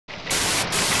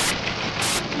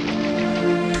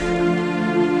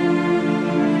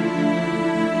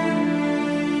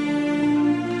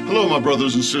my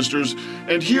brothers and sisters,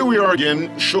 and here we are again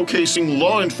showcasing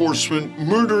law enforcement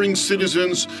murdering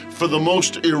citizens for the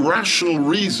most irrational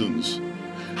reasons.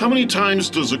 How many times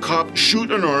does a cop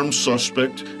shoot an armed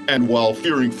suspect, and while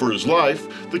fearing for his life,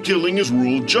 the killing is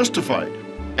ruled justified?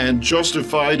 And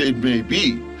justified it may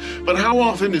be, but how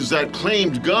often is that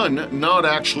claimed gun not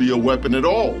actually a weapon at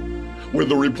all? Where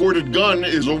the reported gun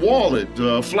is a wallet,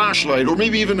 a flashlight, or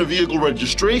maybe even a vehicle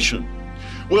registration.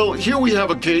 Well, here we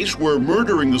have a case where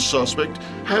murdering the suspect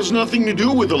has nothing to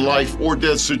do with a life or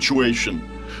death situation,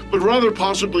 but rather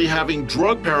possibly having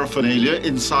drug paraphernalia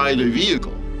inside a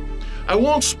vehicle. I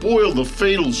won't spoil the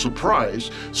fatal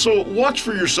surprise, so watch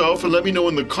for yourself and let me know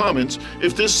in the comments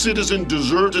if this citizen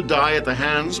deserved to die at the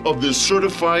hands of this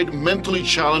certified mentally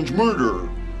challenged murderer.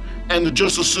 And the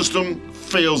justice system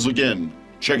fails again.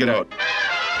 Check it out.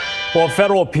 Well, a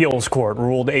federal appeals court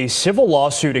ruled a civil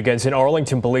lawsuit against an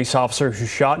Arlington police officer who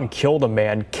shot and killed a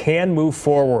man can move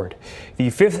forward. The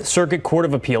Fifth Circuit Court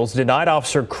of Appeals denied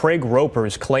Officer Craig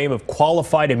Roper's claim of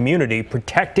qualified immunity,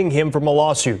 protecting him from a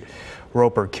lawsuit.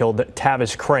 Roper killed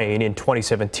Tavis Crane in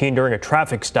 2017 during a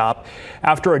traffic stop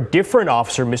after a different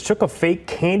officer mistook a fake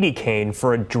candy cane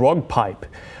for a drug pipe.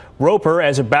 Roper,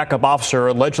 as a backup officer,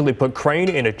 allegedly put Crane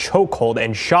in a chokehold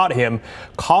and shot him,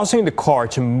 causing the car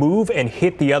to move and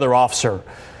hit the other officer.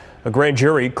 A grand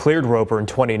jury cleared Roper in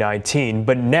 2019,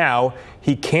 but now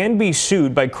he can be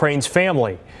sued by Crane's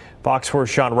family. Fox 4's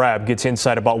Sean Rabb gets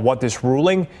insight about what this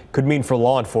ruling could mean for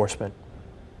law enforcement.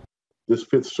 This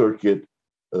Fifth Circuit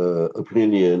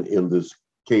opinion in this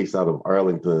case out of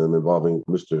Arlington involving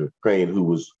Mr. Crane, who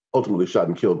was ultimately shot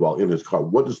and killed while in his car.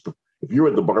 If you're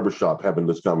at the barbershop having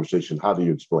this conversation, how do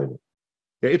you explain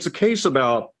it? It's a case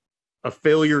about a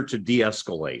failure to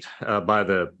de-escalate by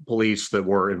the police that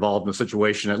were involved in the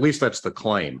situation. At least that's the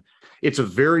claim. It's a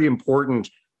very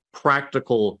important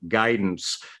practical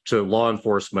guidance to law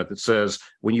enforcement that says,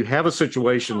 when you have a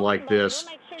situation like this,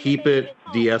 keep it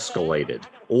de-escalated.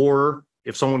 Or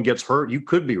if someone gets hurt, you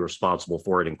could be responsible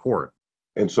for it in court.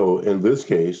 And so in this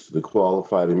case, the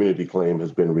qualified immunity claim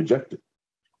has been rejected.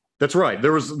 That's right.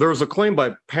 There was a claim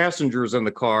by passengers in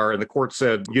the car, and the court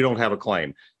said you don't have a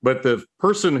claim. But the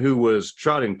person who was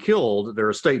shot and killed,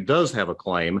 their estate does have a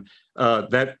claim.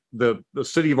 That the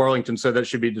city of Arlington said that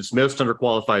should be dismissed under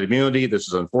qualified immunity. This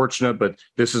is unfortunate, but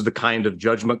this is the kind of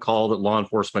judgment call that law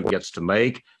enforcement gets to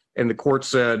make. And the court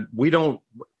said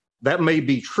that may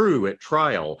be true at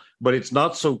trial, but it's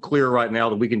not so clear right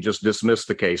now that we can just dismiss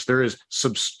the case. There is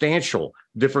substantial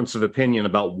difference of opinion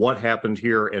about what happened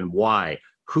here and why.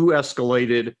 Who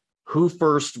escalated, who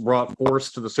first brought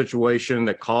force to the situation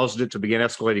that caused it to begin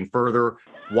escalating further,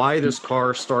 why this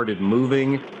car started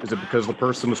moving. Is it because the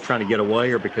person was trying to get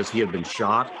away or because he had been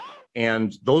shot?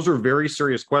 And those are very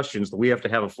serious questions that we have to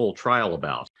have a full trial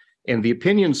about. And the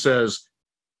opinion says,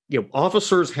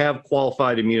 officers have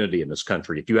qualified immunity in this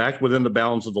country. If you act within the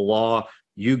bounds of the law,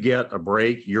 you get a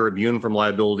break. You're immune from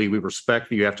liability. We respect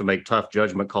that you have to make tough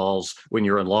judgment calls when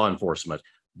you're in law enforcement.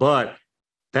 But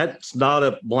that's not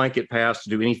a blanket pass to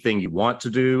do anything you want to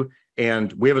do.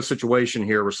 And we have a situation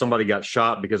here where somebody got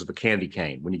shot because of a candy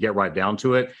cane, when you get right down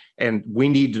to it. And we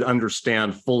need to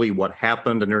understand fully what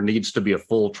happened, and there needs to be a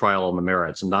full trial on the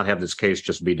merits and not have this case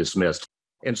just be dismissed.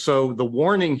 And so the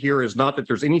warning here is not that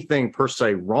there's anything per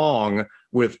se wrong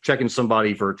with checking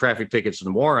somebody for traffic tickets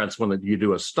and warrants when you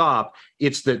do a stop.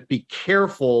 It's that be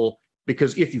careful,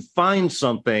 because if you find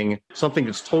something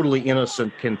that's totally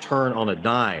innocent can turn on a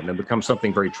dime and become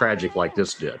something very tragic like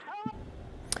this did.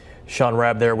 Sean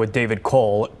Rabb there with David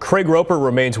Cole. Craig Roper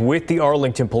remains with the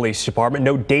Arlington Police Department.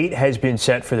 No date has been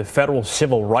set for the federal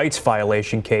civil rights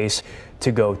violation case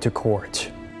to go to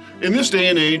court. In this day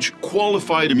and age,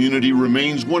 qualified immunity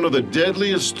remains one of the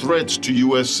deadliest threats to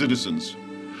U.S. citizens.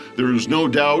 There is no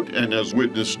doubt, and as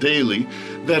witnessed daily,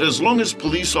 that as long as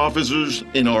police officers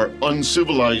in our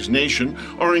uncivilized nation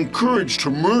are encouraged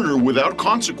to murder without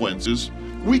consequences,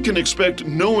 we can expect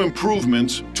no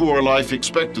improvements to our life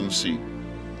expectancy.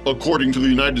 According to the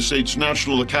United States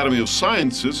National Academy of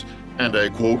Sciences, and I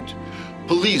quote,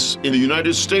 "Police in the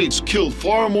United States kill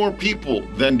far more people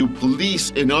than do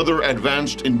police in other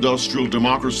advanced industrial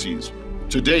democracies.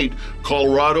 To date,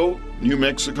 Colorado, New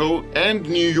Mexico, and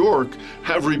New York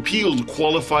have repealed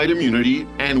qualified immunity,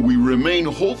 and we remain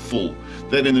hopeful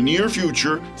that in the near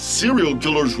future, serial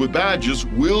killers with badges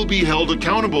will be held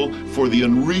accountable for the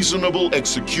unreasonable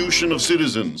execution of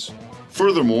citizens."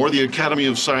 Furthermore, the Academy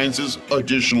of Sciences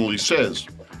additionally says,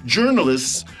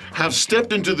 journalists have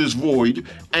stepped into this void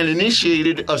and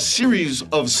initiated a series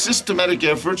of systematic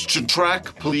efforts to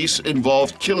track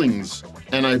police-involved killings.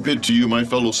 And I bid to you, my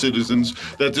fellow citizens,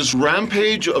 that this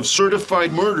rampage of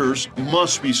certified murders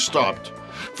must be stopped.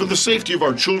 for the safety of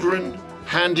our children,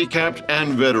 handicapped,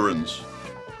 and veterans.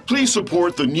 Please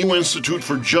support the New Institute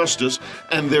for Justice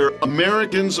and their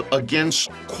Americans Against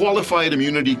Qualified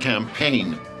Immunity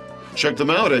campaign. Check them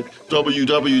out at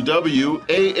www.aaqi.com.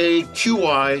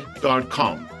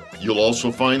 You'll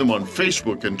also find them on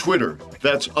Facebook and Twitter.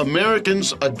 That's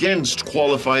Americans Against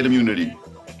Qualified Immunity.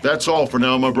 That's all for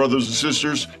now, my brothers and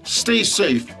sisters. Stay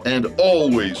safe and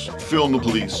always film the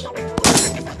police.